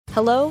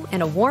Hello,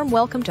 and a warm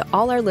welcome to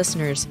all our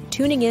listeners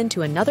tuning in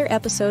to another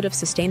episode of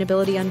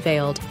Sustainability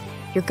Unveiled,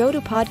 your go-to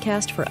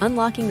podcast for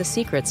unlocking the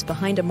secrets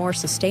behind a more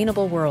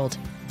sustainable world.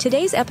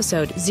 Today's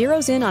episode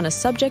zeroes in on a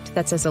subject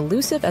that's as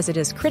elusive as it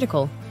is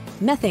critical: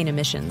 methane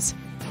emissions.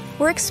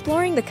 We're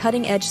exploring the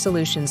cutting-edge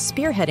solutions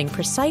spearheading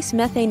precise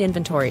methane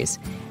inventories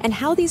and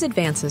how these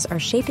advances are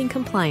shaping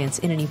compliance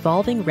in an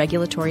evolving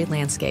regulatory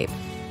landscape.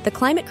 The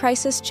climate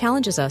crisis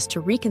challenges us to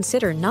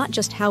reconsider not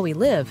just how we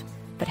live,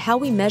 but how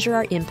we measure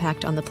our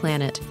impact on the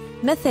planet.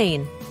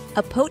 Methane,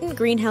 a potent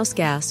greenhouse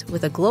gas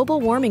with a global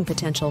warming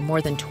potential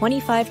more than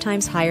 25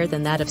 times higher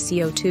than that of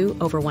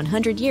CO2 over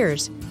 100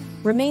 years,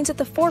 remains at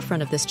the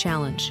forefront of this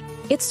challenge.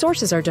 Its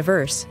sources are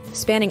diverse,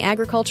 spanning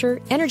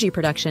agriculture, energy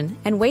production,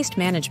 and waste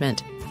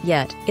management.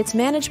 Yet, its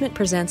management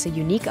presents a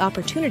unique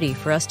opportunity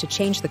for us to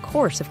change the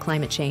course of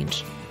climate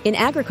change. In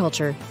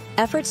agriculture,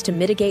 efforts to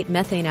mitigate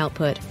methane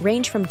output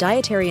range from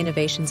dietary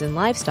innovations in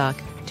livestock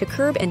to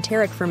curb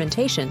enteric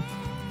fermentation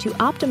to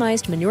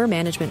optimized manure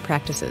management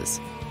practices.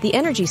 The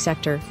energy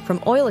sector,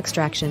 from oil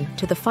extraction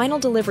to the final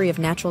delivery of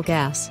natural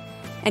gas,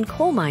 and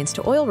coal mines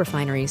to oil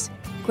refineries,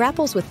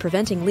 grapples with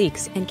preventing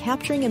leaks and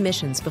capturing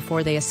emissions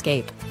before they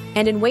escape.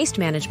 And in waste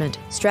management,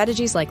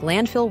 strategies like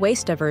landfill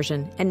waste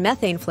diversion and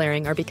methane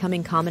flaring are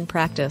becoming common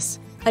practice.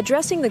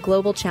 Addressing the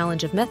global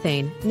challenge of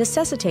methane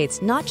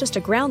necessitates not just a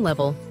ground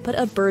level, but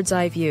a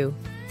bird's-eye view.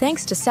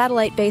 Thanks to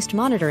satellite-based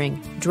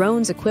monitoring,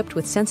 drones equipped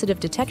with sensitive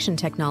detection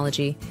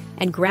technology,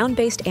 and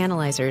ground-based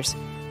analyzers,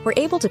 we're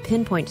able to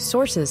pinpoint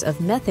sources of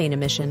methane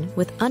emission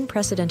with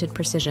unprecedented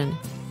precision.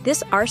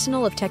 This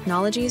arsenal of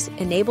technologies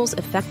enables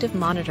effective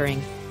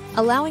monitoring,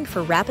 allowing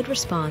for rapid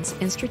response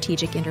and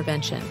strategic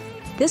intervention.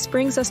 This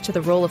brings us to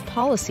the role of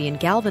policy in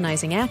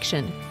galvanizing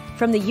action.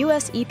 From the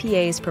U.S.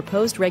 EPA's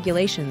proposed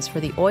regulations for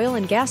the oil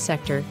and gas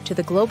sector to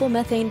the global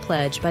methane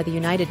pledge by the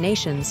United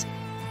Nations,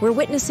 we're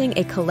witnessing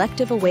a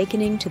collective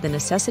awakening to the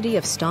necessity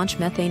of staunch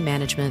methane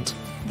management.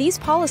 These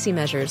policy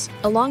measures,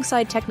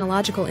 alongside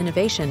technological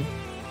innovation,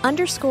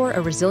 underscore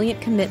a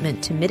resilient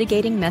commitment to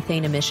mitigating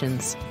methane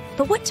emissions.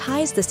 But what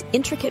ties this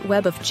intricate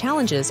web of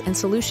challenges and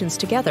solutions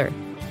together?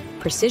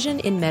 Precision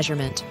in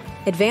measurement.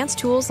 Advanced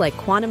tools like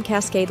quantum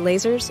cascade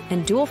lasers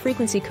and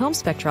dual-frequency comb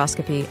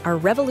spectroscopy are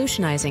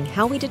revolutionizing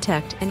how we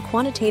detect and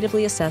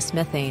quantitatively assess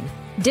methane.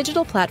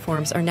 Digital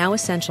platforms are now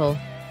essential,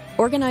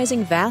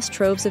 organizing vast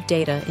troves of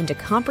data into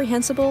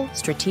comprehensible,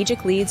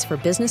 strategic leads for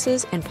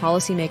businesses and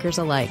policymakers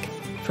alike.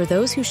 For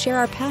those who share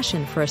our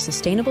passion for a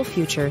sustainable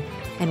future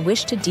and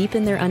wish to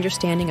deepen their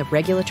understanding of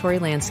regulatory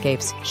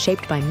landscapes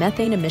shaped by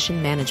methane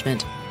emission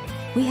management,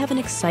 we have an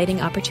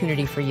exciting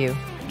opportunity for you.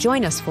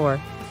 Join us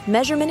for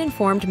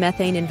Measurement-Informed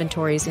Methane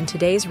Inventories in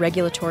Today's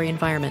Regulatory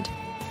Environment,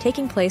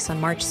 taking place on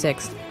March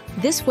 6th.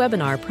 This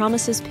webinar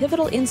promises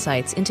pivotal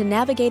insights into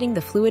navigating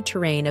the fluid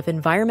terrain of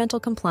environmental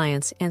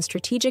compliance and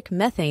strategic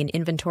methane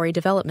inventory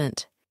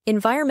development.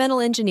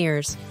 Environmental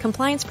engineers,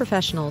 compliance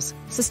professionals,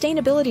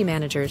 sustainability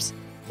managers,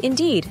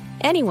 indeed,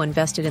 anyone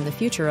vested in the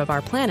future of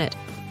our planet,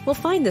 will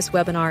find this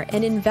webinar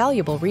an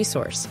invaluable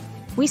resource.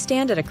 We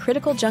stand at a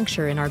critical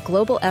juncture in our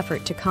global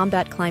effort to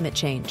combat climate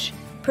change.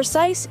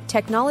 Precise,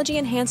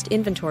 technology-enhanced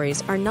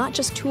inventories are not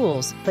just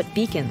tools, but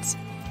beacons,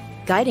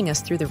 guiding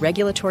us through the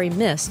regulatory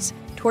mists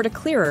toward a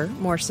clearer,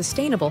 more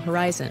sustainable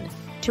horizon.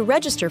 To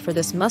register for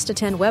this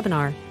must-attend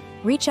webinar,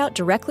 reach out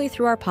directly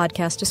through our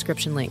podcast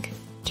description link.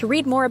 To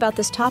read more about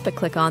this topic,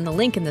 click on the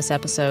link in this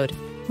episode.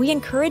 We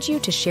encourage you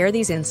to share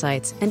these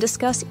insights and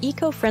discuss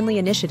eco-friendly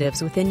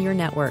initiatives within your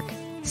network.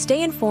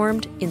 Stay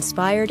informed,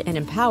 inspired, and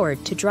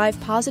empowered to drive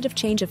positive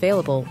change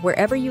available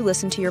wherever you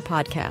listen to your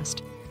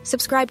podcast.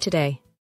 Subscribe today.